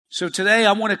So today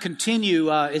I want to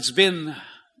continue.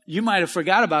 You might have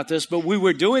forgot about this, but we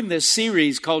were doing this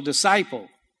series called Disciple.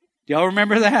 Do y'all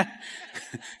remember that?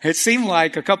 It seemed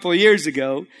like a couple of years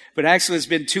ago, but actually it's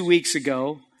been 2 weeks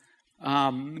ago.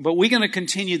 But we're going to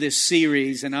continue this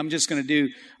series, and I'm just going to do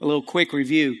a little quick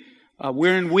review.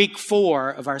 We're in week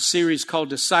 4 of our series called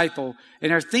Disciple,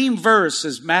 and our theme verse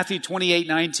is Matthew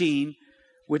 28:19,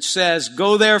 which says,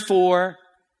 "Go therefore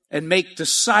and make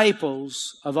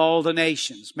disciples of all the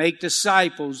nations." Make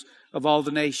disciples of all the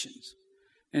nations.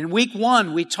 In week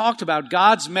 1, we talked about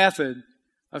God's method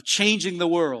of changing the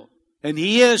world. And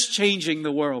He is changing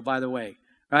the world, by the way,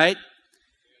 right?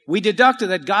 We deducted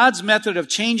that God's method of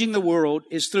changing the world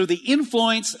is through the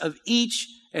influence of each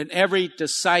and every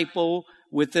disciple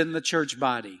within the church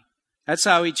body. That's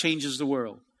how He changes the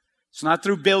world. It's not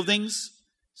through buildings.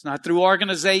 It's not through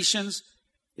organizations.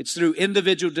 It's through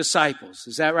individual disciples.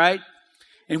 Is that right?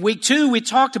 In week 2, we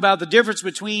talked about the difference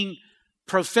between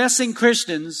professing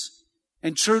Christians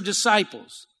and true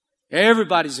disciples.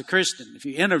 Everybody's a Christian if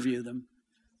you interview them.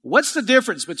 What's the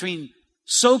difference between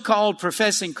so-called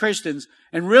professing Christians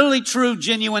and really true,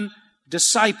 genuine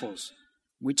disciples?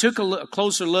 We took a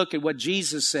closer look at what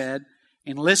Jesus said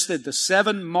and listed the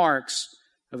 7 marks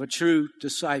of a true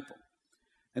disciple.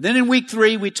 And then in week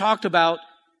 3, we talked about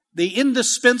the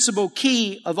indispensable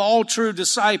key of all true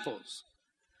disciples.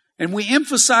 And we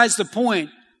emphasized the point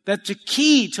that the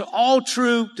key to all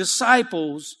true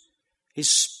disciples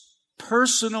is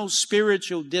personal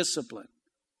spiritual discipline.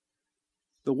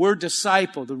 The word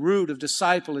disciple, the root of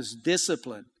disciple is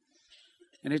discipline.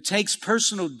 And it takes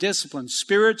personal discipline,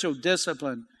 spiritual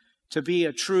discipline, to be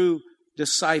a true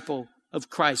disciple of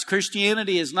Christ.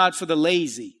 Christianity is not for the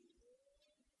lazy.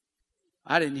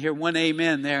 I didn't hear one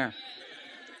amen there.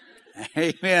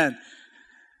 Amen.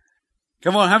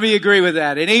 Come on, how many agree with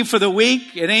that? It ain't for the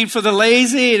weak. It ain't for the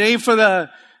lazy. It ain't for the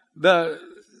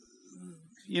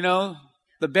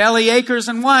belly achers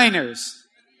and whiners.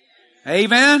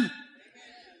 Amen.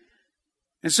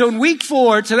 And so in week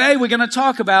 4, today we're going to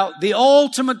talk about the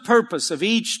ultimate purpose of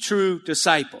each true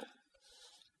disciple.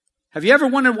 Have you ever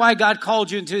wondered why God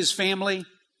called you into His family?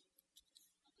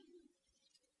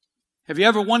 Have you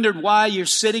ever wondered why you're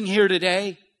sitting here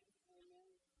today?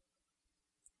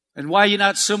 And why you're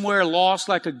not somewhere lost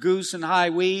like a goose in high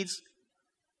weeds?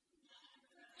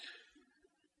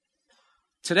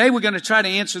 Today we're going to try to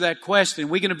answer that question.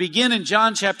 We're going to begin in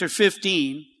John chapter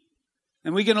 15.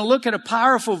 And we're going to look at a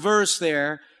powerful verse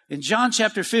there in John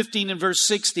chapter 15 and verse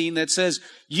 16 that says,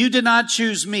 "You did not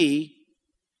choose me,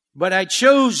 but I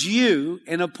chose you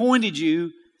and appointed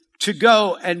you to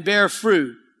go and bear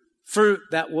fruit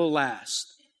that will last."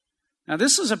 Now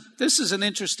this is an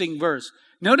interesting verse.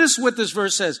 Notice what this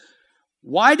verse says.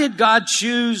 Why did God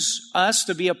choose us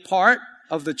to be a part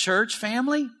of the church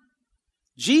family?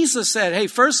 Jesus said, hey,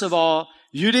 first of all,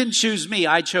 you didn't choose me,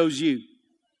 I chose you.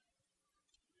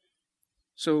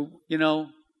 So,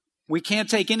 we can't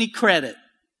take any credit.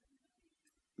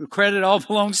 The credit all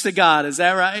belongs to God. Is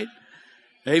that right?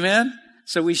 Amen?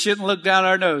 So we shouldn't look down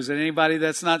our nose at anybody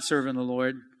that's not serving the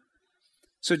Lord.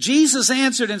 So Jesus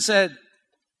answered and said,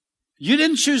 you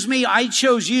didn't choose me, I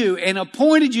chose you and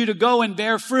appointed you to go and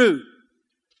bear fruit.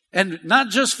 And not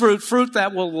just fruit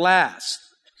that will last.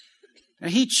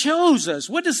 And He chose us.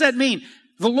 What does that mean?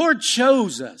 The Lord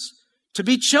chose us. To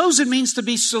be chosen means to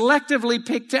be selectively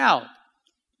picked out.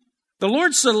 The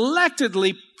Lord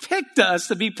selectively picked us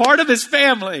to be part of His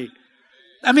family.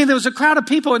 I mean, there was a crowd of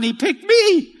people and He picked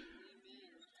me.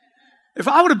 If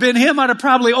I would have been Him, I'd have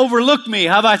probably overlooked me.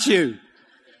 How about you?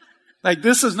 Like,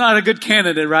 this is not a good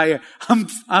candidate right here.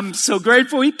 I'm so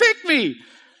grateful He picked me.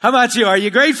 How about you? Are you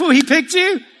grateful He picked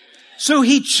you? So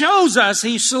He chose us.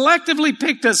 He selectively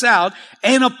picked us out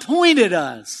and appointed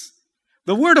us.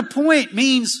 The word appoint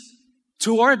means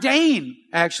to ordain,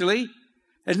 actually.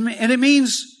 And it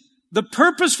means the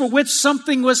purpose for which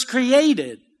something was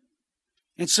created.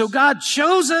 And so God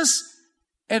chose us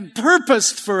and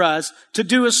purposed for us to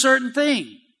do a certain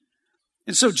thing.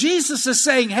 And so Jesus is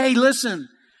saying, hey, listen,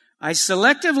 I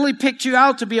selectively picked you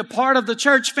out to be a part of the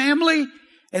church family,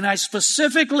 and I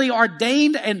specifically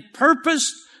ordained and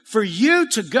purposed for you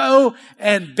to go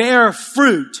and bear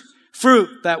fruit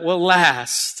that will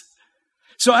last.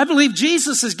 So I believe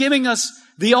Jesus is giving us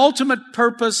the ultimate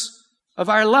purpose of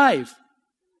our life.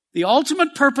 The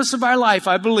ultimate purpose of our life,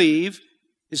 I believe,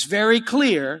 is very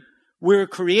clear. We're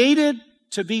created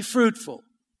to be fruitful.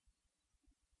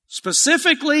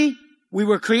 Specifically, we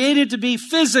were created to be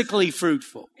physically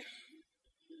fruitful.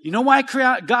 You know why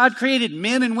God created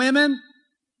men and women?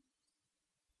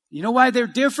 You know why they're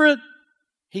different?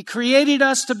 He created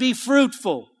us to be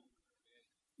fruitful.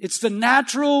 It's the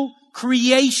natural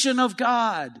creation of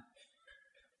God.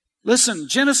 Listen,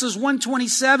 Genesis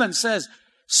 1:27 says,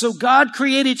 so God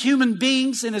created human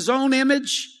beings in His own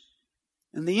image.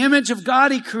 In the image of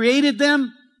God, He created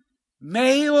them.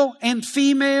 Male and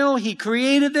female, He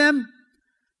created them.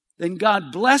 Then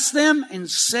God blessed them and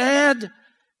said,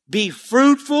 be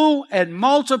fruitful and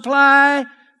multiply,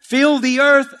 fill the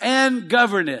earth and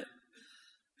govern it.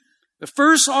 The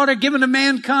first order given to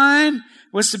mankind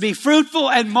was to be fruitful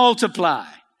and multiply.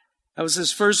 That was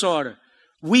His first order.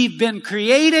 We've been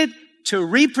created to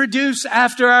reproduce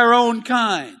after our own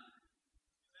kind.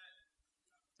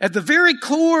 At the very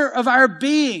core of our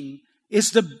being is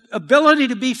the ability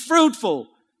to be fruitful.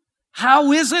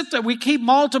 How is it that we keep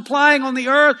multiplying on the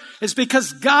earth? It's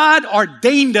because God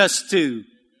ordained us to.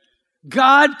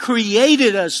 God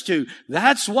created us to.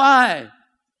 That's why.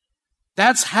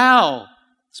 That's how.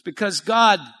 It's because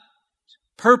God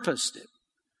purposed it.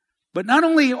 But not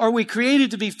only are we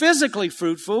created to be physically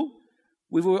fruitful,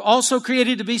 we were also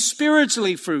created to be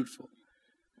spiritually fruitful.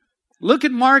 Look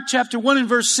at Mark chapter 1 and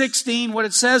verse 16, what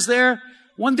it says there.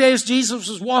 One day as Jesus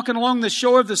was walking along the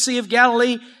shore of the Sea of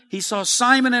Galilee, He saw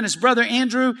Simon and his brother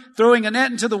Andrew throwing a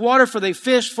net into the water, for they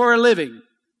fished for a living.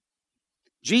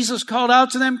 Jesus called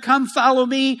out to them, come follow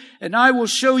me, and I will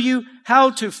show you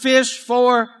how to fish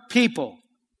for people.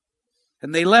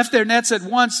 And they left their nets at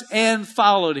once and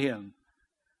followed Him.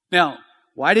 Now,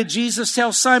 why did Jesus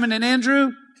tell Simon and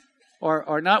Andrew?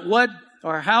 Or not what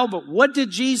or how, but what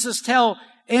did Jesus tell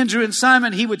Andrew and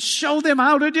Simon He would show them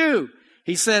how to do?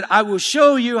 He said, I will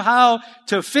show you how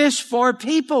to fish for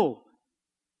people.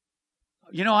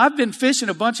 You know, I've been fishing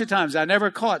a bunch of times. I never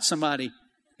caught somebody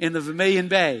in the Vermilion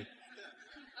Bay.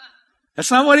 That's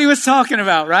not what He was talking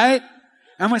about, right?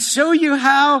 I'm going to show you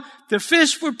how to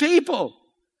fish for people.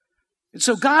 And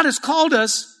so God has called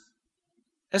us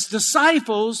as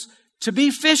disciples to be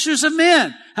fishers of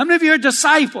men. How many of you are a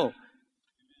disciple?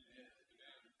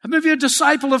 How many of you are a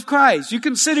disciple of Christ? You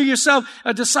consider yourself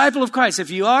a disciple of Christ. If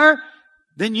you are,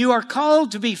 then you are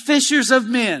called to be fishers of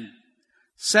men.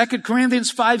 2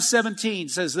 Corinthians 5:17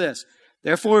 says this,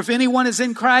 therefore, if anyone is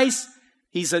in Christ,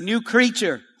 he's a new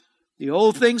creature. The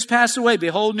old things passed away.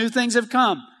 Behold, new things have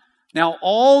come. Now,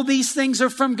 all these things are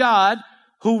from God,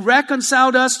 who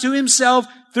reconciled us to Himself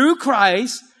through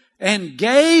Christ and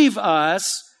gave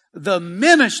us the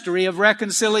ministry of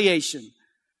reconciliation.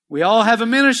 We all have a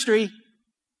ministry.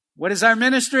 What is our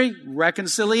ministry?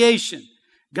 Reconciliation.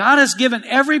 God has given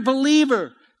every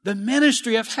believer the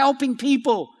ministry of helping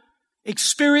people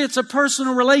experience a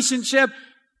personal relationship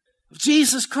with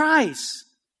Jesus Christ.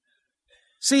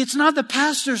 See, it's not the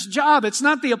pastor's job. It's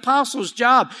not the apostle's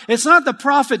job. It's not the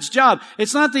prophet's job.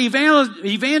 It's not the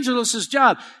evangelist's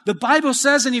job. The Bible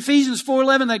says in Ephesians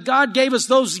 4:11 that God gave us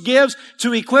those gifts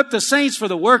to equip the saints for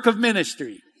the work of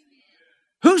ministry.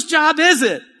 Whose job is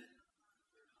it?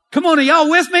 Come on, are y'all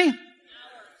with me?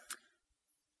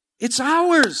 It's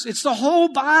ours. It's the whole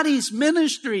body's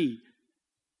ministry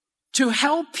to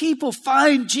help people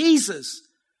find Jesus.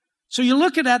 So you're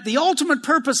looking at the ultimate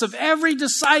purpose of every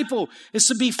disciple is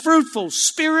to be fruitful,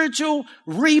 spiritual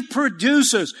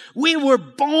reproducers. We were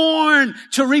born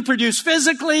to reproduce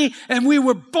physically, and we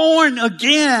were born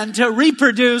again to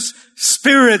reproduce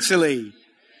spiritually.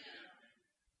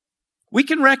 We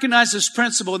can recognize this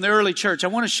principle in the early church. I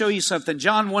want to show you something.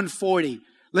 John 1:40.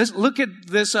 Let's look at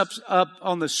this up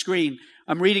on the screen.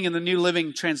 I'm reading in the New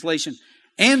Living Translation.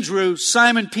 Andrew,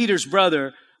 Simon Peter's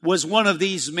brother, was one of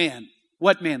these men.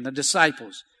 What men? The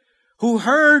disciples. Who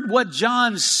heard what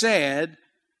John said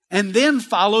and then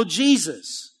followed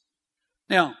Jesus.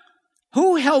 Now,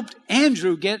 who helped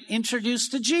Andrew get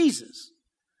introduced to Jesus?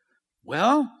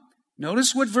 Well,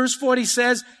 notice what verse 40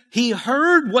 says. He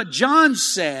heard what John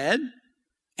said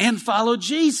and followed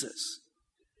Jesus.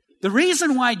 The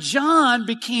reason why John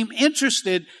became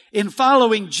interested in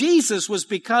following Jesus was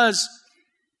because,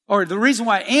 or the reason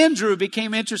why Andrew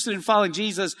became interested in following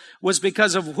Jesus was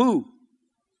because of who?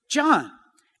 John.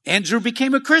 Andrew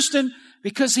became a Christian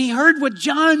because he heard what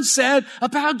John said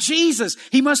about Jesus.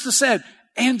 He must have said,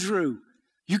 Andrew,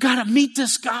 you got to meet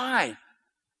this guy.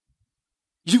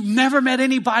 You've never met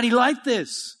anybody like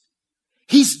this.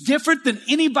 He's different than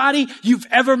anybody you've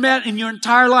ever met in your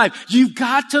entire life. You've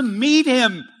got to meet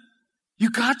him. You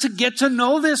got to get to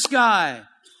know this guy.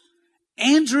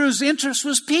 Andrew's interest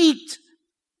was piqued.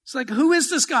 It's like, who is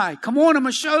this guy? Come on, I'm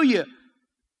going to show you.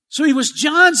 So it was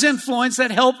John's influence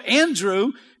that helped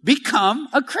Andrew become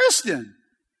a Christian.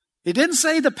 It didn't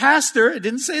say the pastor. It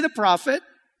didn't say the prophet,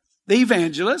 the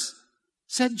evangelist.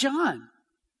 It said John,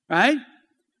 right?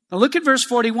 Now look at verse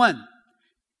 41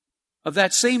 of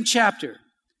that same chapter.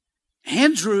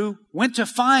 Andrew went to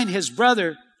find his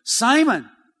brother Simon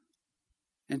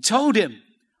and told him,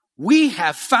 "We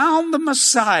have found the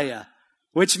Messiah,"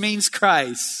 which means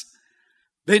Christ.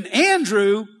 Then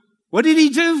Andrew, what did he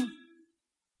do?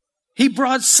 He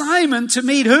brought Simon to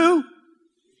meet who?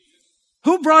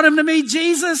 Who brought him to meet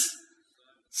Jesus?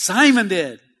 Simon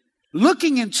did.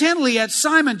 Looking intently at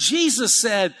Simon, Jesus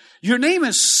said, "Your name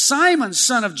is Simon,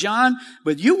 son of John,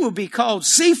 but you will be called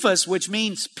Cephas," which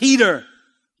means Peter.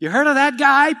 You heard of that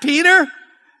guy, Peter?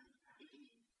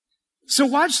 So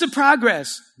watch the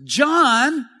progress.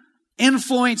 John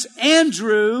influenced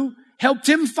Andrew, helped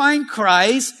him find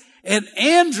Christ, and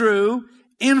Andrew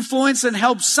influenced and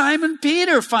helped Simon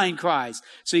Peter find Christ.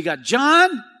 So you got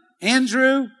John,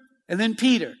 Andrew, and then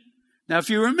Peter. Now, if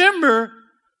you remember,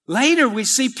 later we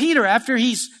see Peter, after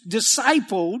he's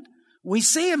discipled, we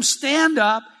see him stand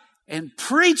up and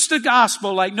preach the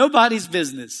gospel like nobody's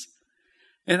business.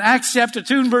 In Acts chapter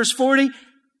 2 and verse 40,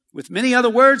 with many other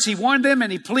words, he warned them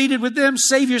and he pleaded with them,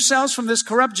 "Save yourselves from this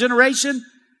corrupt generation."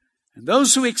 And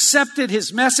those who accepted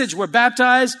his message were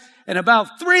baptized, and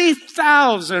about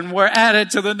 3,000 were added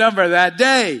to the number that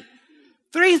day.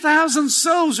 3,000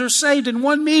 souls are saved in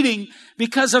one meeting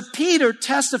because of Peter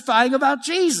testifying about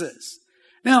Jesus.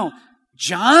 Now,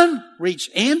 John reached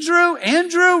Andrew.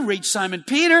 Andrew reached Simon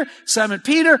Peter. Simon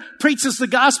Peter preaches the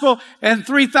gospel, and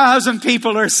 3,000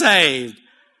 people are saved.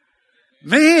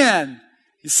 Man,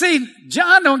 you see,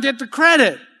 John don't get the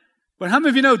credit. But how many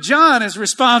of you know John is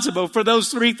responsible for those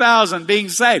 3,000 being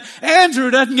saved?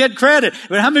 Andrew doesn't get credit.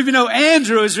 But how many of you know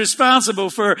Andrew is responsible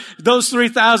for those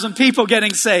 3,000 people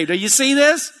getting saved? Do you see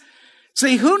this?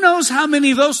 See, who knows how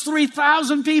many of those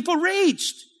 3,000 people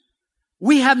reached?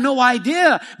 We have no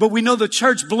idea, but we know the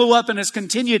church blew up and has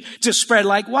continued to spread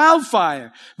like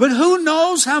wildfire. But who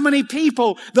knows how many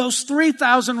people those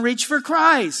 3,000 reached for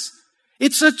Christ?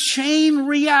 It's a chain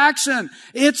reaction.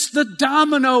 It's the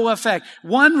domino effect.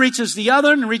 One reaches the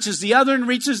other and reaches the other and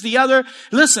reaches the other.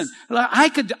 Listen, I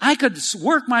could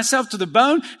work myself to the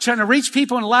bone trying to reach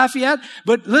people in Lafayette.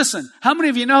 But listen, how many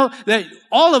of you know that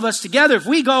all of us together, if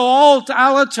we go all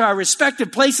out to our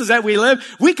respective places that we live,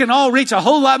 we can all reach a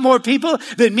whole lot more people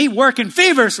than me working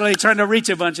feverishly trying to reach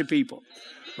a bunch of people.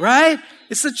 Right?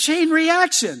 It's a chain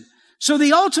reaction. So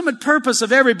the ultimate purpose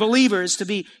of every believer is to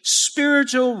be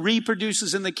spiritual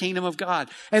reproducers in the kingdom of God.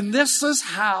 And this is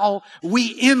how we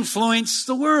influence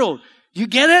the world. You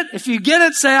get it? If you get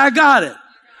it, say, "I got it."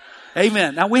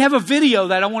 Amen. Now we have a video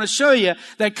that I want to show you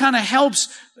that kind of helps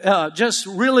just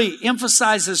really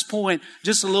emphasize this point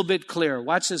just a little bit clearer.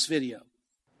 Watch this video.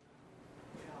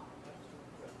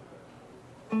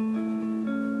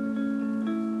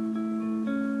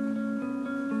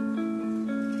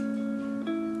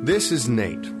 This is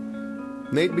Nate.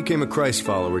 Nate became a Christ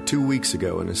follower 2 weeks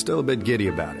ago and is still a bit giddy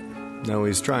about it, though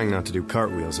he's trying not to do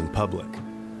cartwheels in public.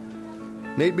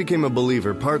 Nate became a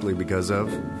believer partly because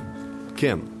of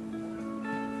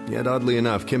Kim. Yet oddly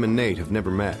enough, Kim and Nate have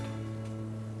never met.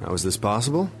 How is this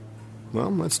possible?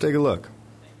 Well, let's take a look.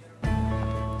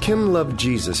 Kim loved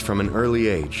Jesus from an early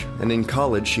age, and in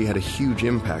college she had a huge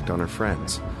impact on her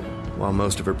friends. While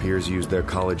most of her peers used their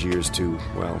college years to,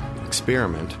 well,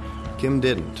 experiment, Kim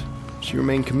didn't. She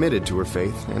remained committed to her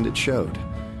faith, and it showed.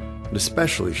 It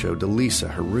especially showed to Lisa,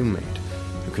 her roommate,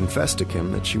 who confessed to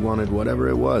Kim that she wanted whatever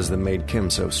it was that made Kim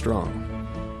so strong.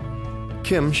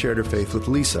 Kim shared her faith with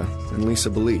Lisa, and Lisa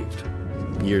believed.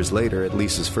 Years later, at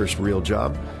Lisa's first real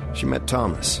job, she met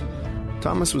Thomas.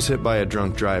 Thomas was hit by a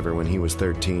drunk driver when he was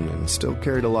 13 and still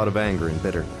carried a lot of anger and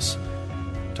bitterness.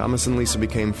 Thomas and Lisa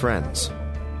became friends,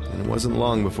 and it wasn't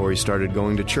long before he started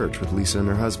going to church with Lisa and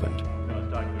her husband.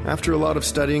 After a lot of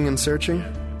studying and searching,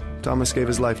 Thomas gave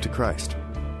his life to Christ.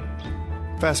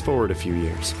 Fast forward a few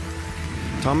years.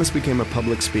 Thomas became a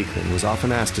public speaker and was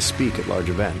often asked to speak at large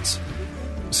events.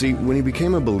 See, when he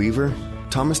became a believer,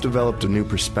 Thomas developed a new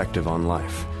perspective on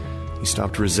life. He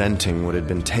stopped resenting what had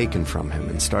been taken from him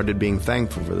and started being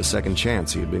thankful for the second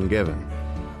chance he had been given.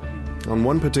 On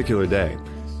one particular day,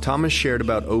 Thomas shared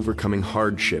about overcoming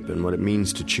hardship and what it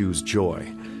means to choose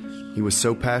joy. He was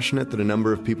so passionate that a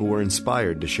number of people were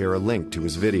inspired to share a link to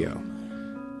his video.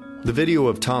 The video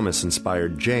of Thomas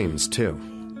inspired James, too.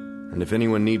 And if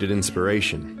anyone needed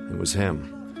inspiration, it was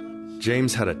him.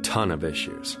 James had a ton of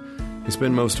issues. He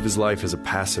spent most of his life as a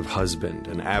passive husband,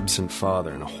 an absent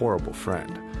father, and a horrible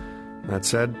friend. That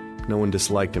said, no one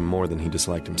disliked him more than he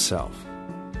disliked himself.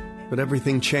 But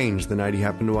everything changed the night he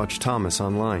happened to watch Thomas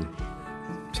online.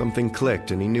 Something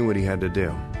clicked and he knew what he had to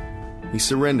do. He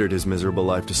surrendered his miserable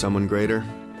life to someone greater,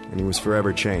 and he was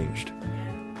forever changed.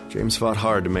 James fought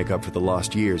hard to make up for the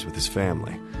lost years with his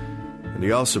family, and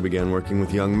he also began working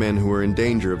with young men who were in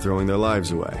danger of throwing their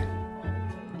lives away.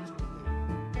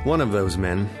 One of those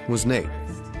men was Nate.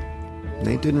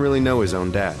 Nate didn't really know his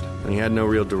own dad, and he had no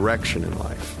real direction in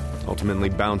life, ultimately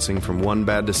bouncing from one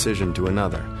bad decision to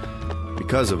another.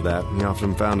 Because of that, he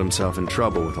often found himself in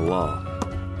trouble with the law.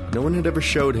 No one had ever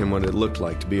showed him what it looked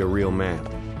like to be a real man.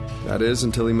 That is,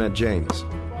 until he met James.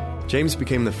 James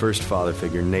became the first father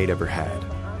figure Nate ever had.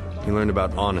 He learned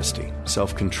about honesty,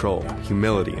 self-control,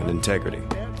 humility, and integrity,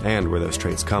 and where those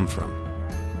traits come from.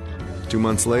 2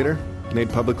 months later,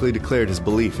 Nate publicly declared his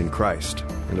belief in Christ.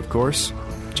 And of course,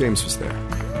 James was there.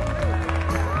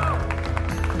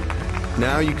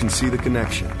 Now you can see the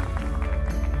connection.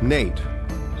 Nate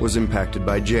was impacted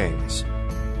by James,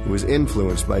 who was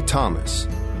influenced by Thomas.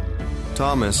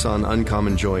 Thomas on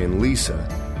Uncommon Joy and Lisa,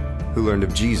 who learned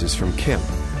of Jesus from Kim.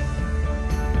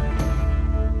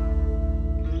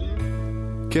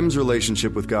 Kim's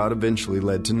relationship with God eventually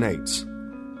led to Nate's.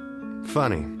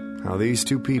 Funny how these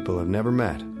two people have never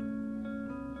met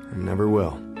and never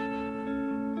will.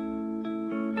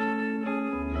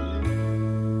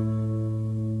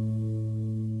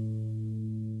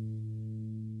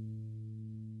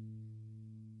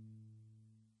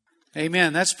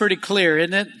 Amen. That's pretty clear,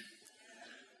 isn't it?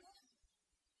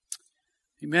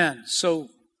 Amen. So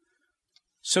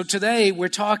today we're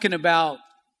talking about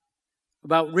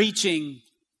reaching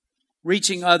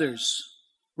others,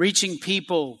 reaching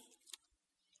people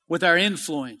with our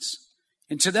influence.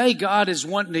 And today God is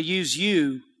wanting to use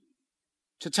you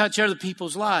to touch other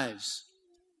people's lives.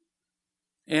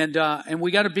 And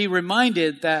we got to be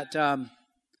reminded that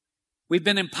we've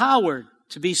been empowered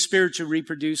to be spiritual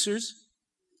reproducers.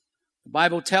 The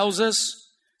Bible tells us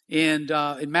in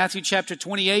Matthew chapter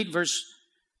 28, verse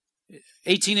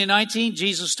 18 and 19,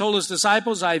 Jesus told his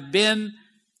disciples, I've been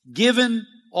given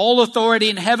all authority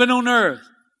in heaven and on earth.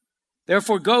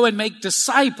 Therefore go and make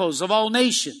disciples of all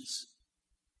nations.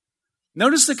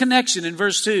 Notice the connection in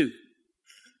verse 2.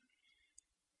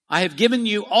 I have given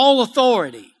you all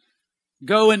authority.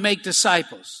 Go and make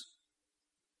disciples.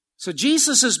 So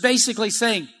Jesus is basically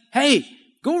saying, hey,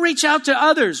 go reach out to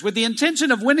others with the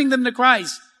intention of winning them to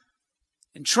Christ.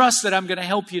 And trust that I'm going to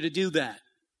help you to do that.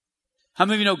 How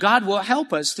many of you know God will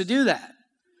help us to do that?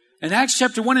 In Acts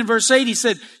chapter 1 and verse 8, he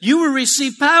said, you will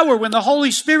receive power when the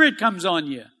Holy Spirit comes on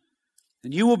you.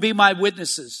 And you will be my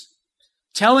witnesses,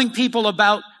 telling people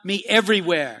about me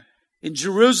everywhere, in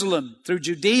Jerusalem, through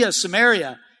Judea,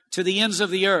 Samaria, to the ends of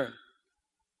the earth.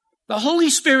 The Holy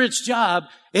Spirit's job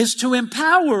is to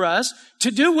empower us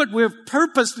to do what we're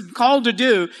purposed and called to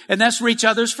do, and that's reach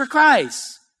others for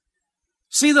Christ.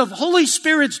 See, the Holy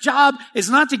Spirit's job is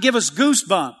not to give us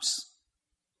goosebumps.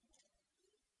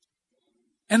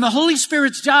 And the Holy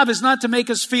Spirit's job is not to make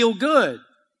us feel good.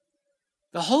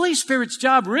 The Holy Spirit's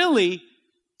job really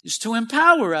is to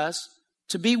empower us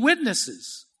to be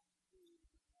witnesses.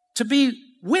 To be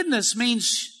witness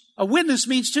means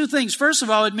two things. First of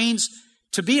all, it means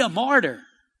to be a martyr.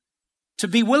 To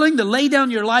be willing to lay down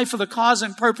your life for the cause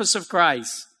and purpose of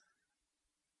Christ.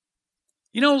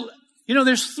 You know,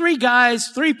 there's three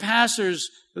pastors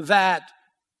that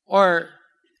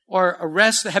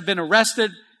have been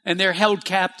arrested, and they're held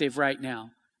captive right now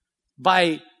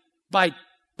by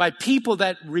people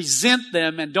that resent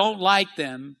them and don't like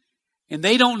them, and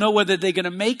they don't know whether they're going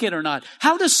to make it or not.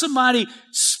 How does somebody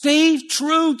stay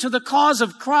true to the cause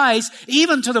of Christ,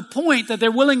 even to the point that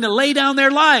they're willing to lay down their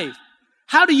life?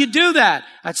 How do you do that?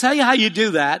 I tell you how you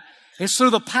do that. It's through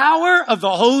the power of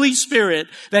the Holy Spirit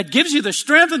that gives you the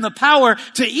strength and the power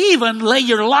to even lay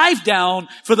your life down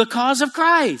for the cause of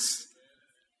Christ.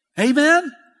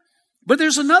 Amen? But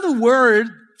there's another word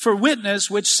for witness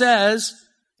which says,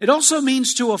 it also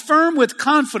means to affirm with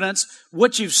confidence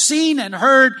what you've seen and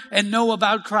heard and know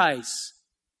about Christ.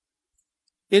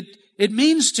 It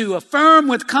means to affirm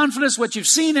with confidence what you've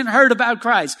seen and heard about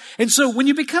Christ. And so when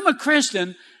you become a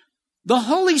Christian, the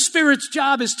Holy Spirit's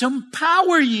job is to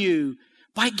empower you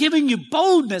by giving you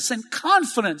boldness and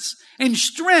confidence and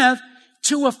strength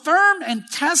to affirm and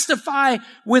testify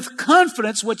with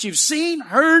confidence what you've seen,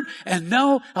 heard, and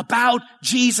know about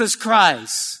Jesus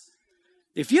Christ.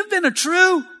 If you've been a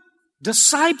true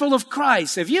disciple of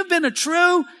Christ, if you've been a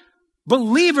true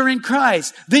believer in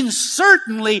Christ, then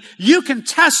certainly you can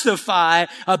testify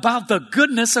about the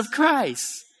goodness of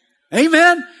Christ.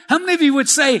 Amen? How many of you would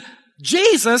say,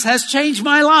 Jesus has changed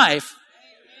my life?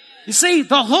 You see,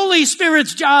 the Holy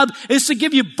Spirit's job is to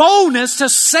give you boldness to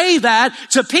say that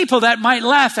to people that might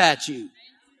laugh at you.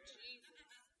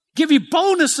 Give you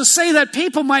boldness to say that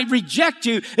people might reject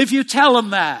you if you tell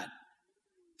them that.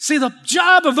 See, the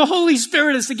job of the Holy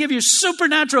Spirit is to give you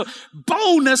supernatural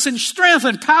boldness and strength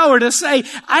and power to say,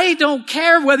 I don't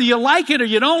care whether you like it or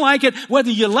you don't like it,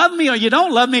 whether you love me or you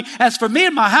don't love me. As for me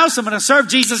and my house, I'm going to serve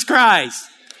Jesus Christ.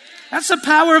 That's the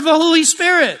power of the Holy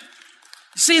Spirit.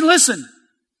 See, listen,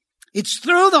 it's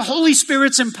through the Holy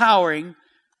Spirit's empowering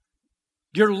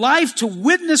your life to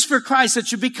witness for Christ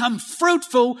that you become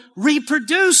fruitful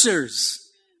reproducers.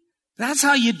 That's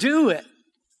how you do it.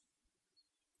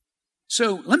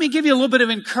 So let me give you a little bit of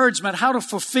encouragement how to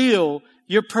fulfill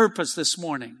your purpose this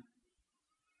morning.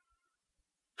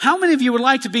 How many of you would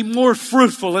like to be more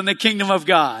fruitful in the kingdom of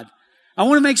God? I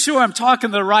want to make sure I'm talking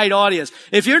to the right audience.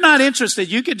 If you're not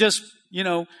interested, you could just,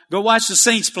 go watch the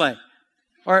Saints play.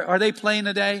 Are they playing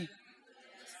today?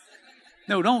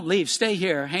 No, don't leave. Stay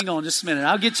here. Hang on just a minute.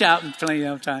 I'll get you out in plenty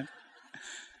of time.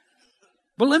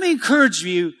 But let me encourage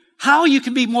you how you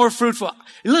can be more fruitful.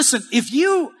 Listen, if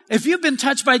you've been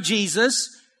touched by Jesus,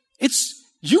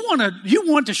 you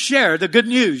want to share the good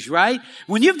news, right?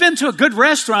 When you've been to a good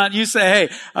restaurant, you say, hey,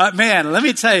 man, let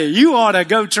me tell you, you ought to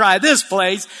go try this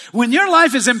place. When your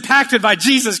life is impacted by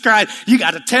Jesus Christ, you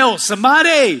got to tell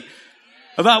somebody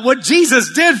about what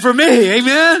Jesus did for me.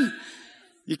 Amen?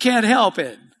 You can't help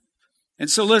it. And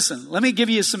so listen, let me give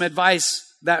you some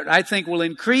advice that I think will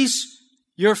increase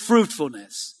your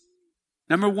fruitfulness.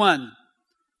 Number one,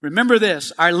 remember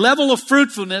this. Our level of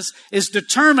fruitfulness is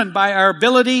determined by our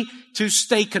ability to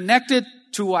stay connected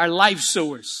to our life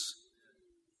source.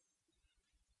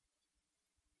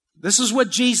 This is what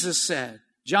Jesus said.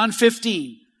 John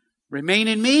 15, remain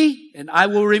in me and I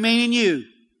will remain in you.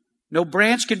 No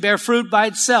branch can bear fruit by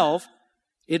itself.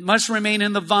 It must remain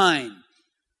in the vine.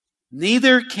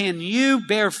 Neither can you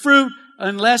bear fruit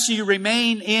unless you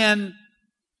remain in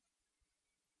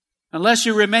I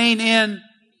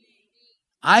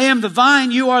am the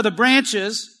vine, you are the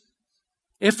branches.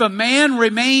 If a man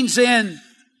remains in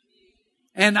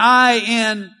and I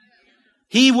in,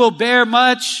 he will bear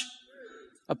much.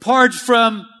 Apart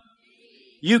from,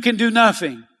 you can do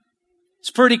nothing.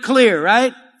 It's pretty clear,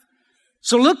 right?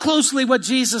 So look closely what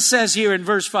Jesus says here in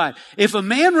verse 5. If a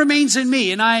man remains in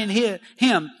me and I in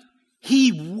him,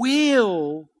 he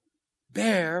will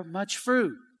bear much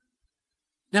fruit.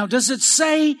 Now, does it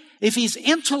say if he's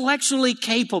intellectually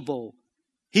capable,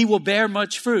 he will bear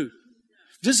much fruit?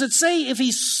 Does it say if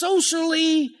he's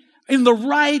socially in the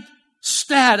right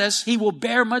status, he will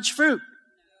bear much fruit?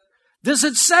 Does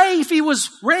it say if he was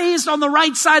raised on the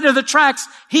right side of the tracks,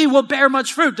 he will bear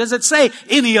much fruit? Does it say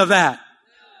any of that?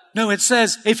 No, it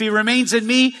says if he remains in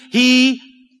me, he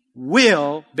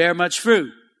will bear much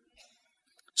fruit.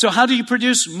 So how do you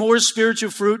produce more spiritual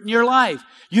fruit in your life?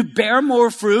 You bear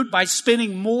more fruit by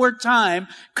spending more time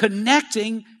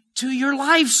connecting to your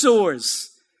life source.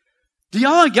 Do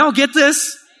y'all get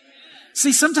this?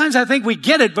 See, sometimes I think we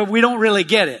get it, but we don't really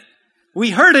get it.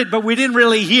 We heard it, but we didn't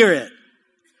really hear it.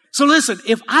 So listen,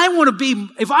 if I want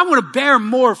to bear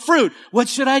more fruit, what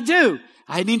should I do?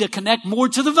 I need to connect more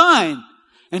to the vine.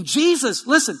 And Jesus,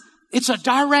 listen, it's a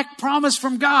direct promise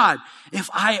from God.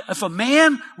 If a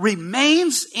man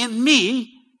remains in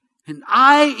me and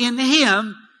I in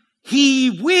him,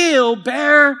 he will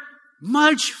bear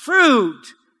much fruit.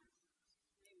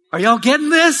 Are y'all getting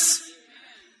this?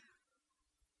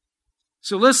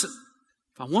 So listen,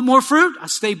 if I want more fruit, I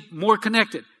stay more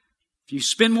connected. If you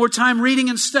spend more time reading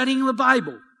and studying the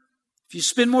Bible, if you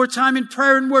spend more time in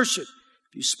prayer and worship,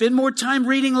 if you spend more time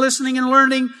reading, listening, and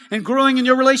learning and growing in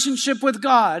your relationship with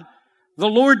God, the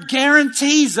Lord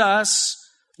guarantees us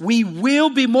we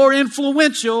will be more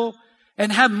influential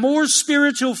and have more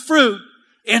spiritual fruit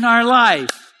in our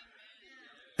life.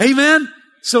 Amen?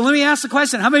 So let me ask the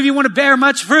question. How many of you want to bear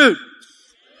much fruit?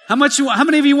 How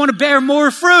many of you want to bear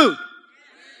more fruit?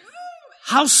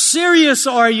 How serious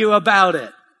are you about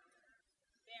it?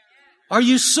 Are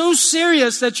you so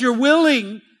serious that you're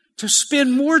willing to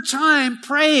spend more time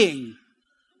praying?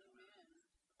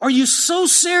 Are you so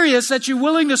serious that you're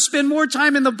willing to spend more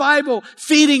time in the Bible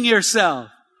feeding yourself?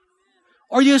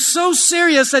 Are you so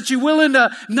serious that you're willing to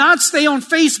not stay on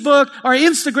Facebook or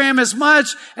Instagram as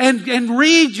much and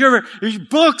read your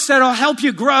books that'll help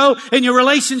you grow in your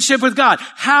relationship with God?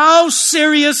 How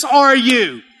serious are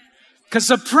you? Because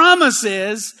the promise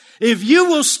is, if you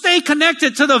will stay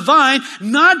connected to the vine,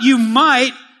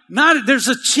 there's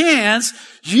a chance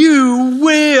you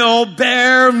will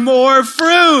bear more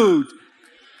fruit.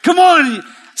 Come on.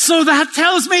 So that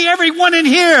tells me everyone in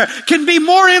here can be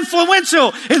more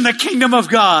influential in the kingdom of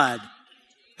God.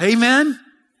 Amen?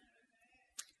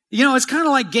 You know, it's kind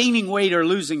of like gaining weight or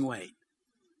losing weight.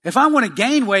 If I want to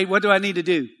gain weight, what do I need to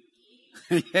do?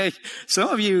 Some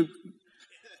of you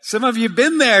have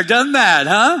been there, done that,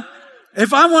 huh?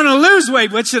 If I want to lose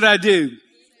weight, what should I do?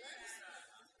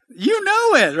 You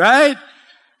know it, right?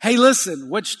 Hey, listen,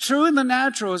 what's true in the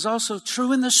natural is also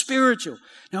true in the spiritual.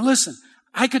 Now listen,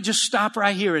 I could just stop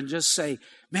right here and just say,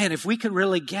 Man, if we could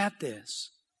really get this.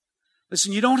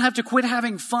 Listen, you don't have to quit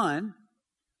having fun.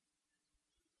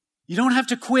 You don't have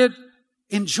to quit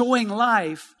enjoying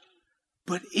life.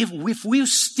 But if we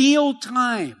steal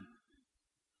time,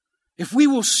 if we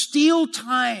will steal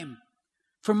time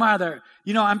from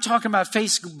I'm talking about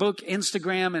Facebook,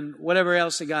 Instagram, and whatever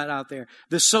else they got out there,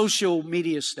 the social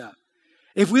media stuff.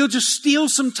 If we'll just steal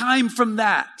some time from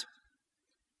that,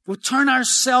 we'll turn our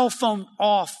cell phone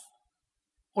off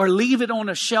or leave it on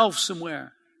a shelf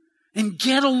somewhere and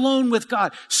get alone with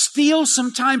God. Steal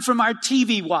some time from our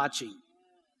TV watching.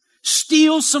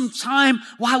 Steal some time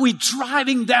while we're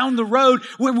driving down the road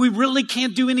where we really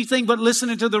can't do anything but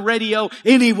listening to the radio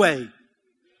anyway.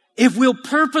 If we'll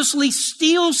purposely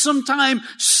steal some time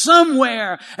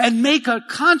somewhere and make a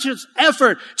conscious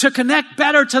effort to connect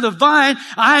better to the vine,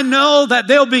 I know that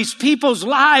there'll be people's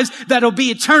lives that'll be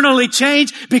eternally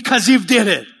changed because you did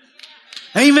it.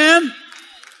 Amen?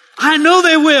 I know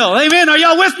they will. Amen? Are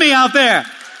y'all with me out there?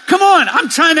 Come on. I'm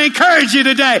trying to encourage you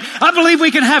today. I believe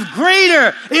we can have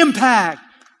greater impact.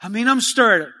 I'm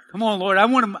stirred. Come on, Lord. I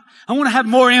want to have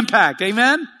more impact.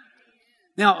 Amen?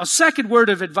 Now, a second word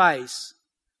of advice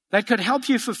that could help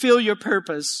you fulfill your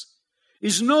purpose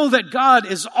is know that God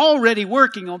is already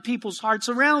working on people's hearts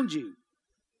around you.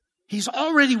 He's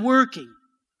already working.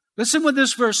 Listen what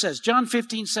this verse says. John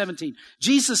 15:17.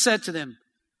 Jesus said to them,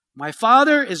 "My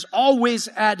Father is always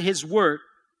at His work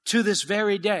to this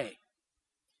very day.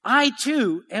 I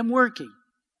too am working."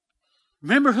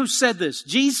 Remember who said this?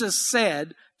 Jesus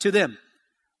said to them,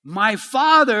 "My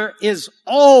Father is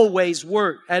always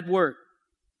at work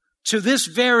to this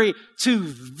very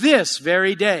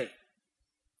day.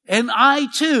 And I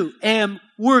too am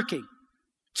working."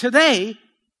 Today,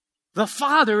 the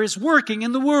Father is working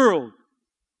in the world.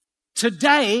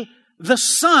 Today, the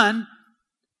Son,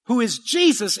 who is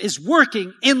Jesus, is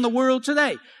working in the world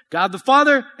today. God the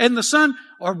Father and the Son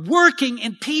are working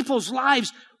in people's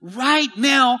lives right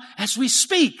now as we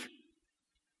speak.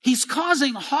 He's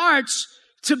causing hearts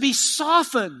to be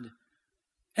softened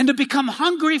and to become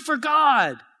hungry for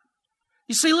God.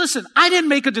 You see, listen, I didn't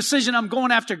make a decision I'm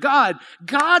going after God.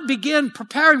 God began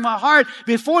preparing my heart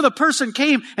before the person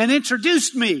came and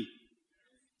introduced me.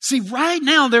 See, right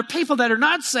now, there are people that are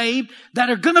not saved, that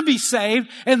are going to be saved,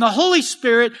 and the Holy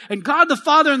Spirit and God the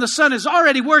Father and the Son is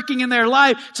already working in their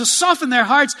life to soften their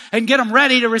hearts and get them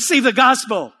ready to receive the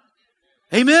gospel.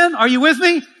 Amen? Are you with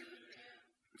me?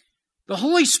 The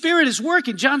Holy Spirit is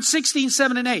working. John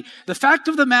 16:7-8. The fact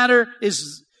of the matter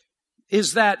is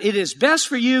that it is best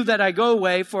for you that I go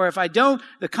away, for if I don't,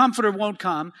 the Comforter won't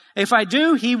come. If I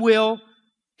do, He will,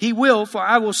 for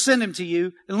I will send Him to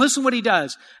you. And listen what He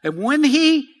does. And when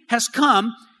He has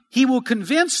come, He will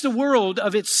convince the world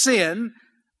of its sin,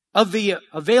 of the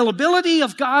availability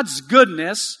of God's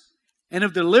goodness, and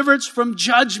of deliverance from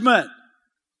judgment.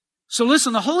 So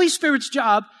listen, the Holy Spirit's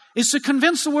job is to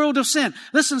convince the world of sin.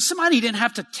 Listen, somebody didn't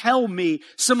have to tell me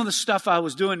some of the stuff I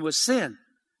was doing was sin.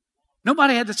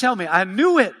 Nobody had to tell me. I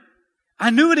knew it.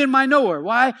 I knew it in my knower.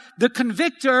 Why? The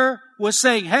convictor was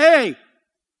saying, "Hey,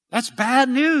 that's bad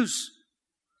news.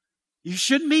 You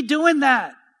shouldn't be doing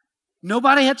that."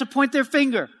 Nobody had to point their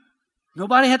finger.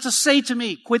 Nobody had to say to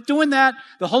me, "Quit doing that."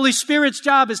 The Holy Spirit's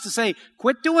job is to say,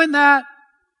 "Quit doing that."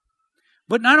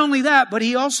 But not only that, but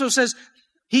He also says,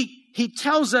 He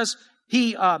tells us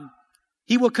He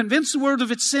will convince the world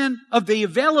of its sin, of the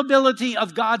availability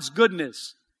of God's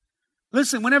goodness.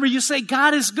 Listen, whenever you say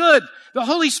God is good, the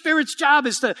Holy Spirit's job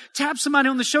is to tap somebody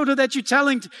on the shoulder that you're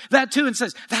telling that to and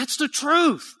says, "That's the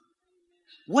truth.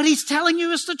 What He's telling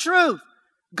you is the truth.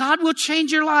 God will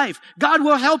change your life. God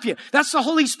will help you." That's the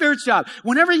Holy Spirit's job.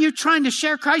 Whenever you're trying to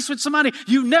share Christ with somebody,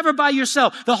 you're never by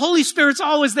yourself. The Holy Spirit's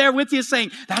always there with you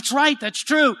saying, "That's right, that's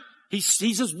true." He's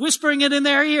just whispering it in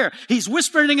their ear. He's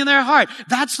whispering in their heart.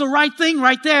 That's the right thing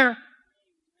right there.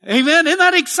 Amen. Isn't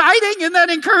that exciting? Isn't that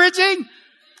encouraging?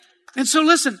 And so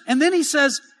listen, and then He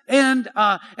says, and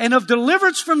of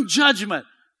deliverance from judgment.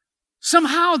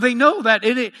 Somehow they know that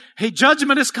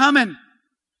judgment is coming.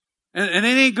 And it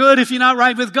ain't good if you're not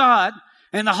right with God.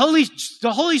 And the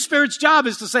Holy Spirit's job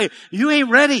is to say, "You ain't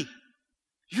ready.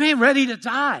 You ain't ready to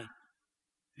die.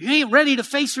 You ain't ready to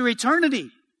face your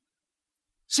eternity."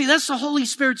 See, that's the Holy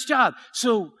Spirit's job.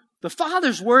 So the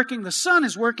Father's working, the Son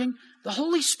is working, the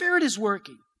Holy Spirit is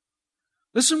working.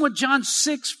 Listen what John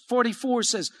 6:44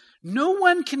 says. "No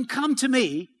one can come to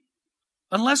me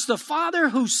unless the Father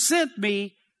who sent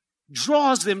me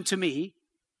draws them to me,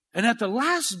 and at the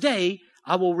last day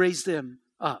I will raise them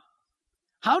up."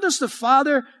 How does the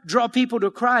Father draw people to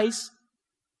Christ?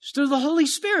 It's through the Holy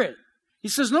Spirit. He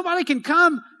says nobody can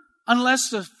come unless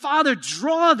the Father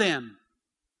draw them.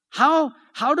 How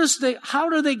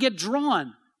do they get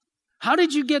drawn? How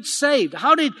did you get saved?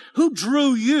 Who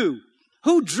drew you?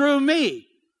 Who drew me?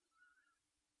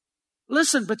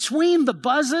 Listen, between the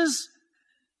buzzes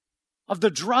of the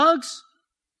drugs,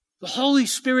 the Holy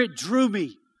Spirit drew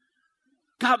me,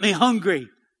 got me hungry,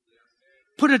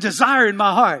 put a desire in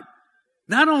my heart.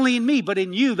 Not only in me, but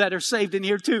in you that are saved in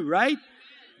here too, right?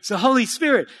 It's the Holy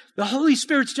Spirit. The Holy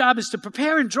Spirit's job is to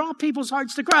prepare and draw people's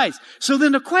hearts to Christ. So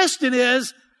then the question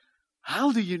is,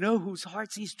 how do you know whose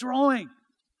hearts He's drawing?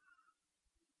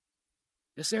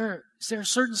 Is there a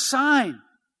certain sign?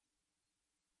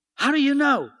 How do you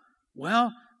know?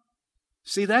 Well,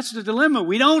 see, that's the dilemma.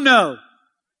 We don't know.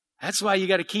 That's why you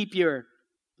got to keep your,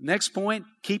 next point,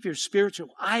 keep your spiritual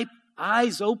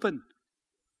eyes open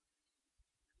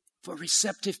for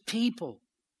receptive people.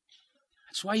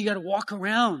 That's why you got to walk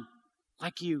around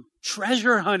like you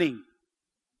treasure hunting,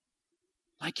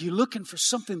 like you're looking for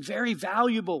something very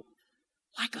valuable,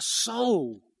 like a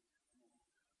soul.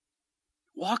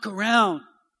 Walk around.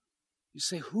 You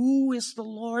say, who is the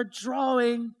Lord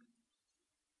drawing?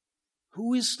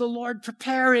 Who is the Lord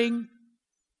preparing?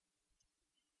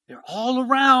 They're all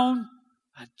around.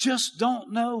 I just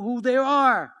don't know who they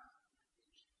are.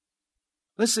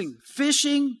 Listen,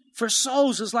 fishing for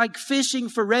souls is like fishing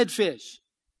for redfish.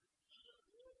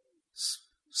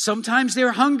 Sometimes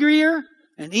they're hungrier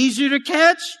and easier to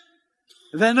catch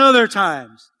than other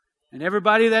times. And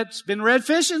everybody that's been red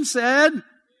fishing said,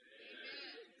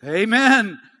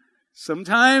 Amen.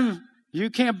 Sometimes you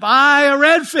can't buy a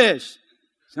redfish.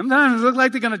 Sometimes it looks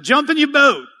like they're going to jump in your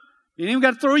boat. You ain't even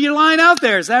got to throw your line out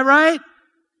there. Is that right?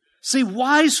 See,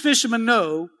 wise fishermen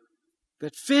know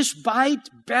that fish bite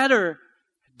better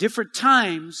at different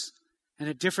times and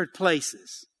at different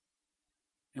places.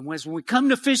 And when we come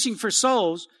to fishing for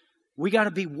souls, we got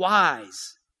to be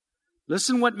wise.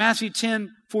 Listen to what Matthew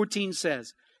 10:14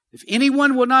 says. If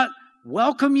anyone will not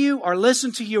welcome you or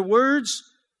listen to your words,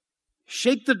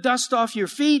 shake the dust off your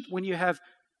feet when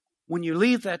you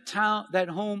leave that town, that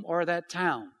home or that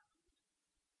town.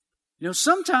 You know,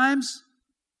 sometimes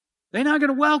they're not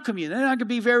going to welcome you. They're not going to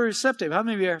be very receptive. How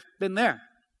many of you have been there?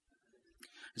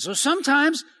 And so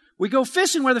sometimes we go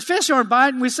fishing where the fish aren't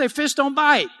biting. We say fish don't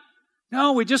bite.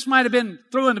 No, we just might have been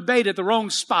throwing the bait at the wrong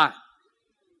spot.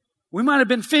 We might have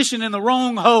been fishing in the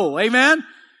wrong hole. Amen?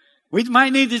 We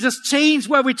might need to just change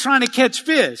where we're trying to catch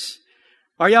fish.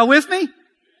 Are y'all with me?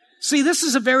 See, this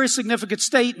is a very significant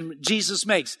statement Jesus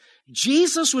makes.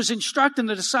 Jesus was instructing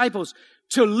the disciples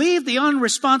to leave the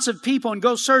unresponsive people and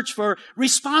go search for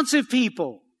responsive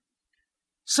people.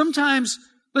 Sometimes,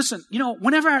 listen,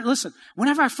 whenever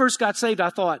I first got saved, I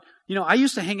thought, I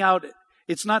used to hang out.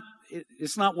 It's not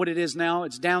what it is now.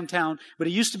 It's downtown, but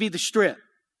it used to be the Strip.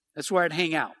 That's where I'd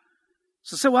hang out.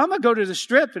 So I said, well, I'm going to go to the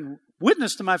Strip and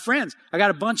witness to my friends. I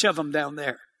got a bunch of them down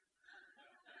there.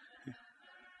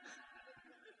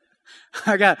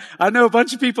 I know a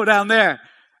bunch of people down there.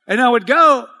 And I would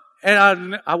go,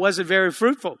 and I wasn't very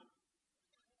fruitful.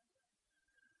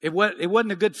 It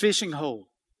wasn't a good fishing hole.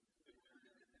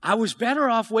 I was better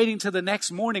off waiting till the next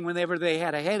morning whenever they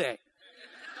had a headache.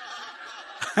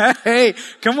 Hey,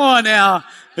 come on now.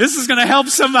 This is going to help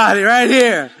somebody right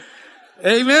here.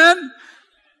 Amen?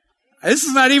 This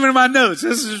is not even in my notes.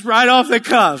 This is just right off the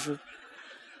cuff.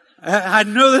 I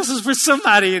know this is for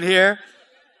somebody in here.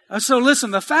 So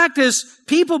listen, the fact is,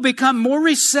 people become more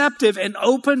receptive and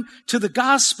open to the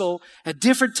gospel at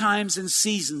different times and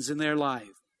seasons in their life.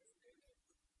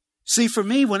 See, for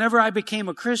me, whenever I became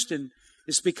a Christian,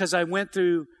 it's because I went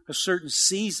through a certain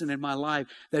season in my life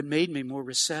that made me more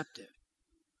receptive.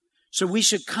 So we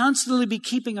should constantly be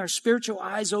keeping our spiritual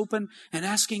eyes open and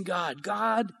asking God,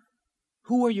 God,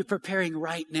 who are you preparing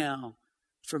right now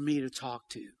for me to talk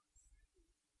to?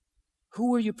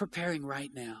 Who are you preparing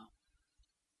right now?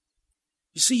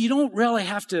 You see, you don't really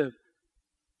have to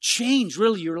change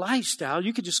really your lifestyle.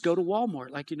 You could just go to Walmart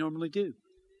like you normally do.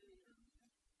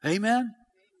 Amen?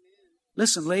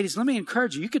 Listen, ladies, let me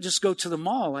encourage you. You could just go to the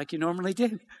mall like you normally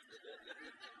do.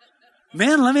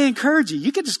 Men, let me encourage you.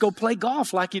 You could just go play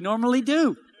golf like you normally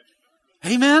do.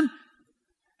 Amen?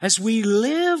 As we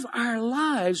live our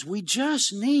lives, we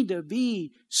just need to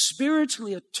be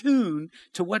spiritually attuned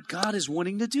to what God is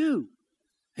wanting to do.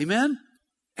 Amen?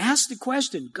 Ask the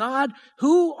question, God,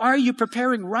 who are you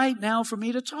preparing right now for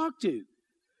me to talk to?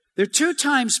 There are two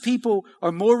times people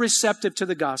are more receptive to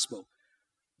the gospel.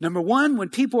 Number one, when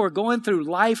people are going through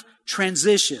life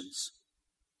transitions.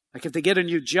 Like if they get a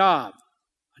new job,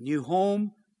 a new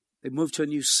home, they move to a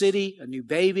new city, a new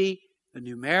baby, a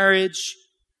new marriage.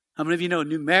 How many of you know a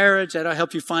new marriage? That'll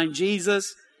help you find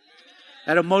Jesus.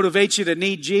 That'll motivate you to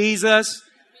need Jesus.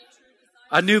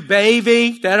 A new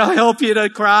baby, that'll help you to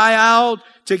cry out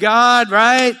to God,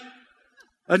 right?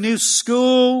 A new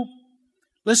school.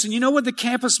 Listen, you know what the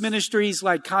campus ministries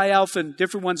like Chi Alpha and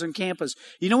different ones on campus,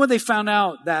 you know what they found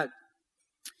out? That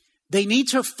they need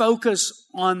to focus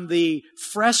on the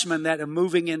freshmen that are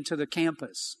moving into the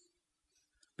campus.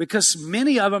 Because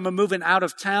many of them are moving out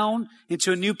of town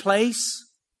into a new place.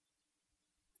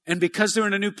 And because they're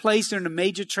in a new place, they're in a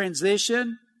major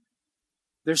transition.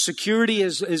 Their security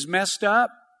is messed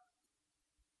up.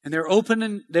 And they're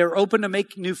open to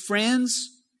make new friends.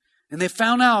 And they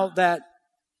found out that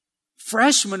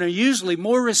freshmen are usually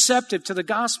more receptive to the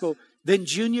gospel than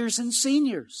juniors and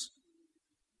seniors.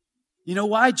 You know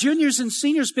why? Juniors and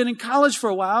seniors been in college for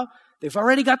a while. They've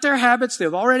already got their habits.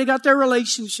 They've already got their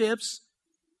relationships.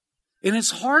 And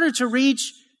it's harder to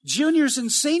reach juniors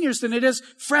and seniors than it is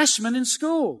freshmen in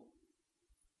school.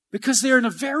 Because they're in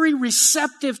a very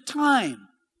receptive time.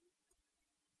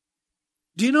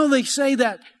 Do you know they say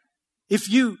that if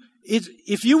you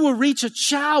will reach a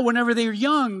child whenever they're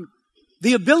young,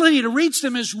 the ability to reach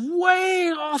them is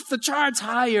way off the charts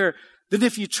higher than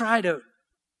if you try to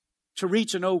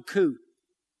reach an old coot.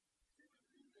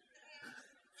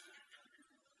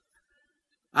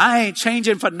 I ain't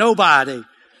changing for nobody.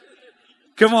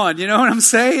 Come on, you know what I'm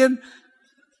saying?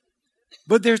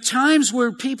 But there are times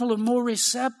where people are more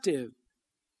receptive.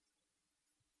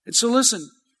 And so listen,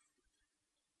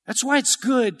 that's why it's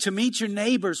good to meet your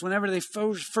neighbors whenever they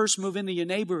first move into your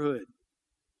neighborhood.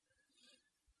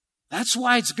 That's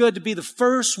why it's good to be the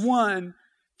first one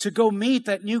to go meet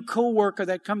that new coworker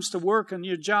that comes to work on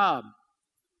your job.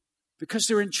 Because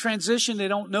they're in transition, they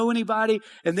don't know anybody,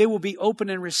 and they will be open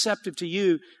and receptive to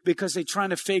you because they're trying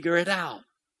to figure it out.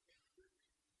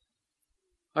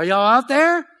 Are y'all out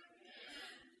there?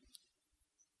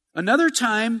 Another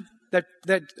time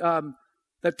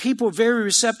that people are very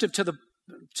receptive to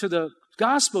the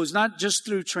gospel is not just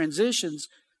through transitions,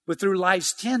 but through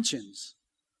life's tensions.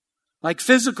 Like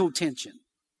physical tension,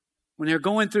 when they're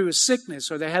going through a sickness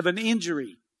or they have an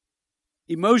injury.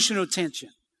 Emotional tension,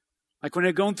 like when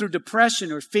they're going through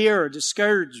depression or fear or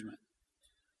discouragement.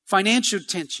 Financial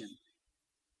tension,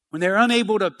 when they're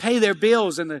unable to pay their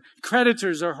bills and the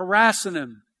creditors are harassing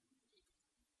them.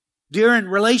 During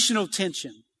relational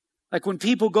tension, like when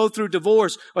people go through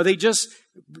divorce or they just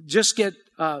get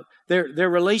their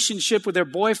relationship with their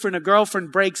boyfriend or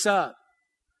girlfriend breaks up.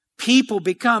 People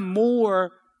become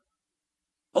more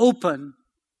open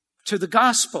to the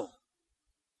gospel.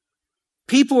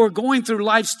 People who are going through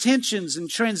life's tensions and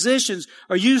transitions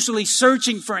are usually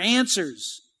searching for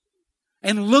answers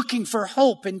and looking for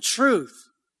hope and truth.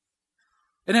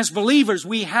 And as believers,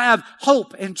 we have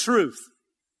hope and truth.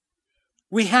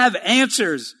 We have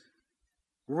answers,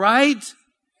 right?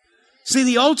 See,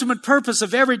 the ultimate purpose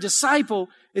of every disciple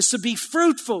is to be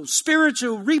fruitful,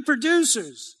 spiritual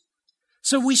reproducers.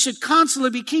 So we should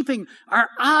constantly be keeping our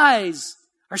eyes,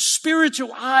 our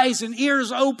spiritual eyes and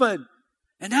ears open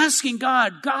and asking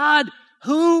God, God,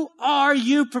 who are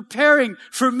you preparing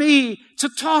for me to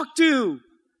talk to?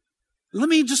 Let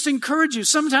me just encourage you.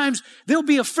 Sometimes there'll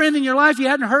be a friend in your life you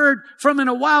hadn't heard from in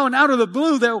a while, and out of the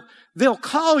blue, they'll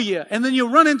call you, and then you'll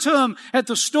run into them at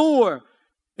the store.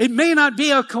 It may not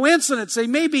be a coincidence. It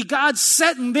may be God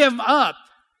setting them up,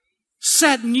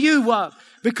 setting you up.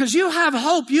 Because you have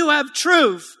hope, you have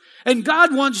truth, and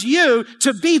God wants you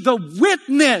to be the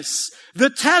witness, the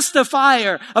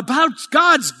testifier about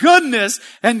God's goodness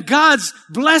and God's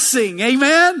blessing.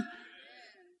 Amen?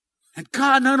 And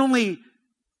God not only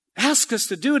asks us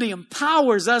to do it, He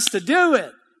empowers us to do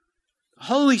it. The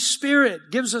Holy Spirit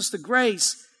gives us the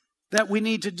grace that we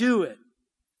need to do it.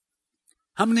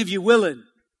 How many of you willing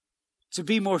to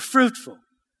be more fruitful?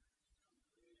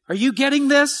 Are you getting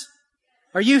this?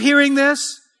 Are you hearing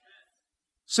this?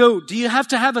 So, do you have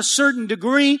to have a certain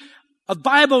degree of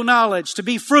Bible knowledge to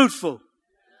be fruitful?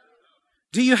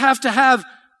 Do you have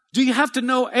to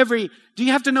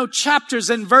know chapters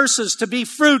and verses to be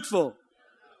fruitful?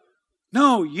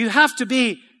 No, you have to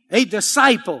be a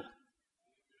disciple.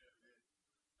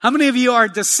 How many of you are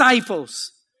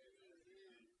disciples?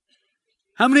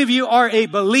 How many of you are a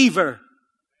believer?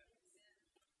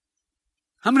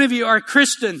 How many of you are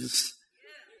Christians?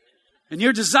 And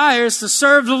your desire is to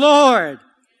serve the Lord.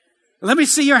 Let me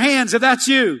see your hands if that's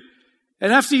you.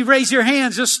 And after you raise your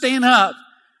hands, just stand up.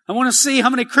 I want to see how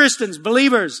many Christians,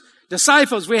 believers,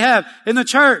 disciples we have in the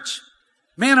church.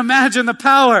 Man, imagine the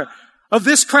power of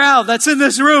this crowd that's in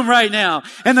this room right now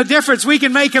and the difference we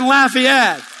can make in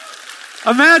Lafayette.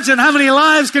 Imagine how many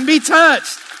lives can be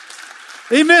touched.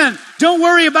 Amen. Don't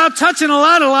worry about touching a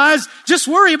lot of lives. Just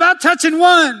worry about touching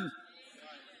one.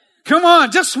 Come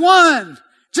on, just one.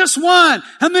 Just one.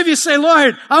 How many of you say,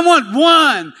 Lord, I want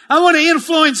one. I want to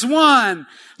influence one.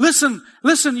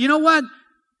 Listen, you know what?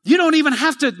 You don't even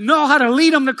have to know how to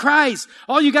lead them to Christ.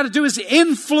 All you got to do is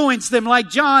influence them like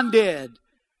John did.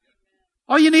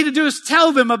 All you need to do is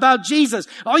tell them about Jesus.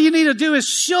 All you need to do is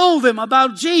show them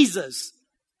about Jesus.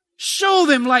 Show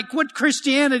them like what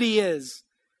Christianity is.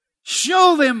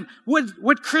 Show them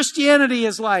what Christianity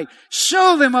is like.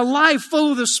 Show them a life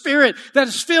full of the Spirit that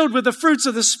is filled with the fruits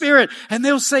of the Spirit. And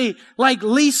they'll say, like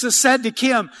Lisa said to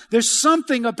Kim, there's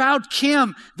something about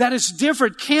Kim that is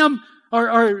different. Kim,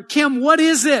 what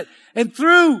is it? And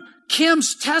through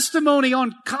Kim's testimony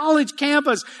on college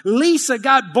campus, Lisa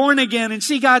got born again and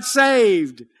she got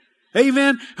saved.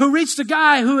 Amen. Who reached a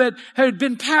guy who had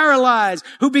been paralyzed,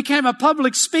 who became a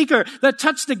public speaker, that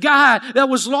touched a guy that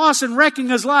was lost and wrecking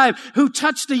his life, who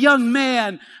touched a young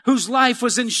man whose life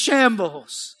was in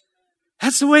shambles.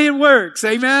 That's the way it works.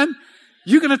 Amen.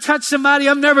 You're going to touch somebody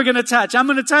I'm never going to touch. I'm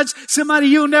going to touch somebody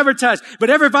you'll never touch. But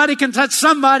everybody can touch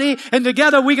somebody, and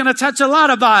together we're going to touch a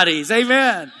lot of bodies.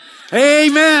 Amen.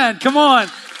 Amen. Come on.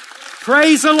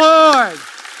 Praise the Lord.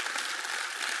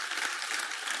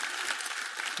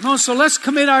 No, so let's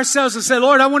commit ourselves and say,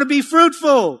 Lord, I want to be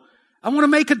fruitful. I want to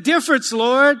make a difference,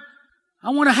 Lord. I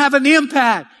want to have an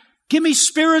impact. Give me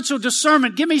spiritual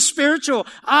discernment. Give me spiritual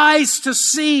eyes to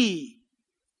see.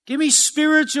 Give me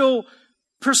spiritual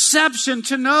perception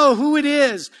to know who it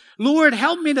is. Lord,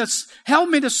 help me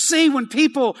to see when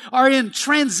people are in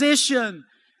transition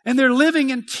and they're living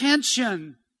in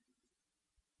tension.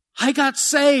 I got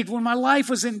saved when my life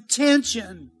was in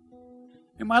tension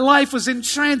and my life was in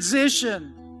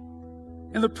transition.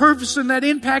 And the person that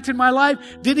impacted my life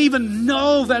didn't even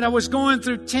know that I was going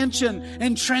through tension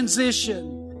and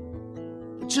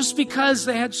transition. Just because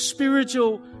they had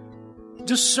spiritual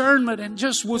discernment and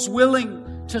just was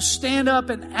willing to stand up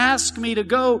and ask me to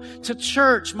go to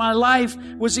church, my life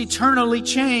was eternally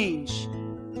changed.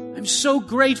 I'm so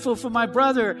grateful for my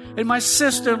brother and my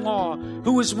sister-in-law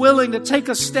who was willing to take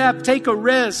a step, take a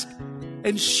risk,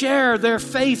 and share their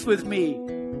faith with me.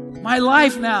 My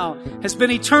life now has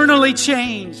been eternally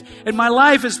changed, and my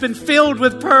life has been filled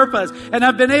with purpose, and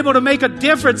I've been able to make a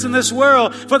difference in this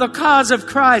world for the cause of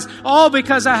Christ, all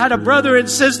because I had a brother and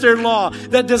sister-in-law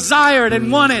that desired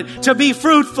and wanted to be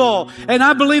fruitful. And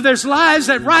I believe there's lives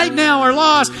that right now are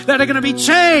lost that are going to be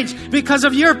changed because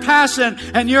of your passion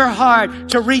and your heart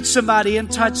to reach somebody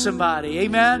and touch somebody.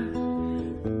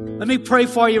 Amen? Let me pray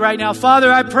for you right now.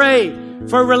 Father, I pray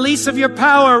for a release of your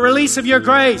power, a release of your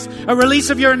grace, a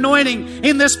release of your anointing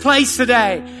in this place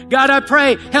today. God, I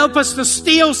pray, help us to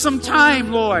steal some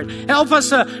time, Lord. Help us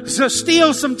to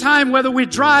steal some time, whether we're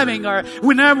driving or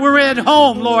whenever we're at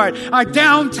home, Lord. Our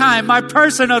downtime, our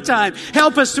personal time.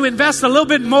 Help us to invest a little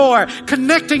bit more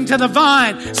connecting to the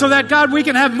vine so that, God, we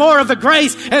can have more of the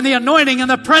grace and the anointing and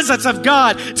the presence of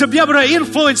God to be able to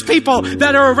influence people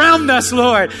that are around us,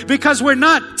 Lord, because we're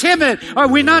not timid or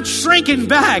we're not shrinking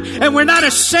back and we're not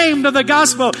ashamed of the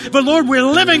gospel, but Lord, we're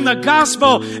living the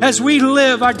gospel as we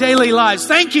live our daily lives.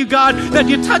 Thank you, God, that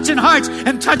you're touching hearts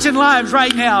and touching lives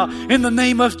right now in the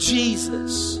name of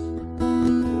Jesus.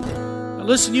 Now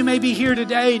listen, you may be here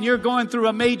today and you're going through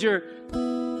a major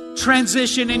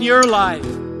transition in your life.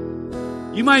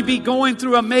 You might be going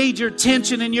through a major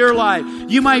tension in your life.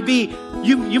 You might be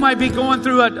going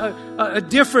through a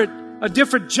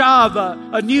different job,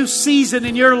 a new season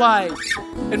in your life.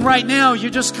 And right now,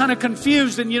 you're just kind of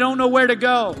confused and you don't know where to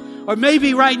go. Or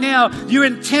maybe right now, you're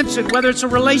in tension, whether it's a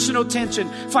relational tension,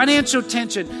 financial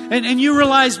tension, and you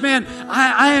realize, man,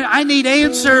 I need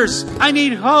answers. I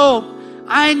need hope.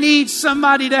 I need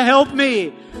somebody to help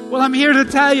me. Well, I'm here to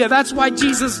tell you, that's why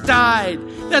Jesus died.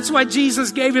 That's why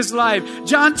Jesus gave his life.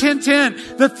 John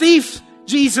 10:10, the thief,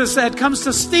 Jesus said, comes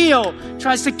to steal,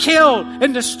 tries to kill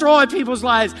and destroy people's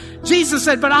lives. Jesus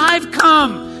said, but I've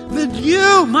come that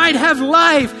you might have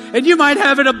life and you might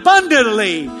have it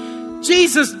abundantly.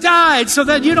 Jesus died so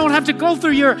that you don't have to go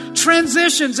through your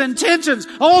transitions and tensions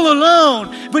all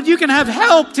alone, but you can have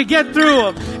help to get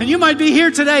through them. And you might be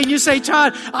here today and you say,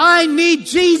 Todd, I need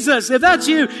Jesus. If that's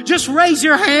you, just raise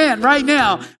your hand right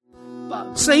now.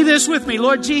 Say this with me.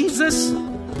 Lord Jesus,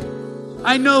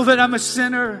 I know that I'm a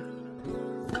sinner.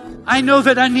 I know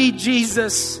that I need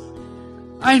Jesus.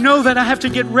 I know that I have to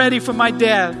get ready for my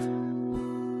death.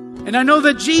 And I know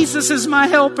that Jesus is my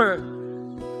helper.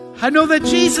 I know that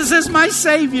Jesus is my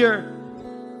Savior.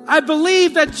 I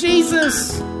believe that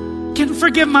Jesus can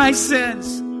forgive my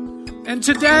sins. And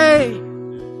today,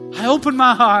 I open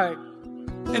my heart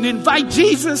and invite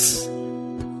Jesus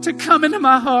to come into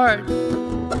my heart.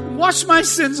 Wash my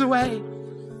sins away.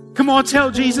 Come on,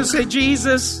 tell Jesus, say,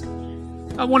 Jesus,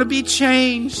 I want to be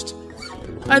changed.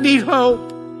 I need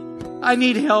hope. I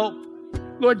need help.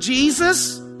 Lord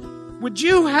Jesus, would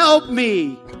you help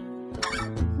me?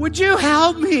 Would you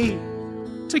help me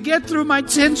to get through my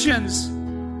tensions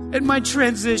and my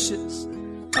transitions?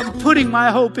 I'm putting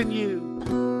my hope in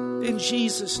you. In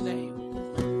Jesus' name.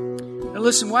 Now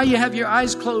listen, while you have your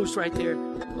eyes closed right there,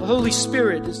 the Holy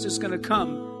Spirit is just going to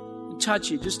come and touch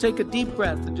you. Just take a deep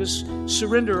breath and just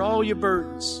surrender all your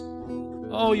burdens.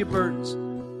 All your burdens.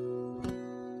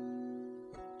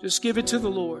 Just give it to the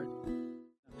Lord.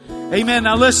 Amen.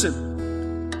 Now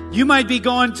listen, you might be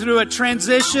going through a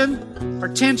transition or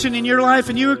tension in your life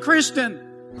and you're a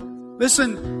Christian.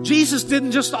 Listen, Jesus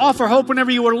didn't just offer hope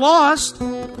whenever you were lost.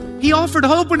 He offered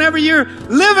hope whenever you're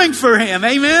living for Him.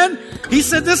 Amen. He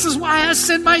said, this is why I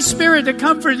sent my Spirit to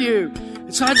comfort you.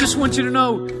 And so I just want you to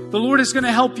know the Lord is going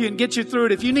to help you and get you through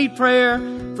it. If you need prayer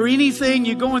for anything,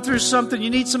 you're going through something, you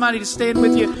need somebody to stand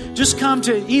with you, just come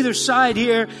to either side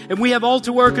here. And we have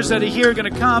altar workers that are here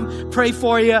going to come, pray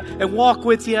for you, and walk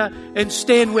with you, and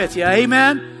stand with you.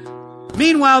 Amen?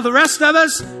 Meanwhile, the rest of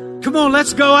us, come on,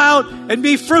 let's go out and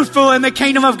be fruitful in the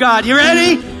kingdom of God. You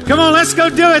ready? Come on, let's go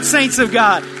do it, saints of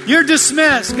God. You're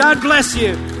dismissed. God bless you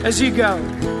as you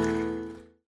go.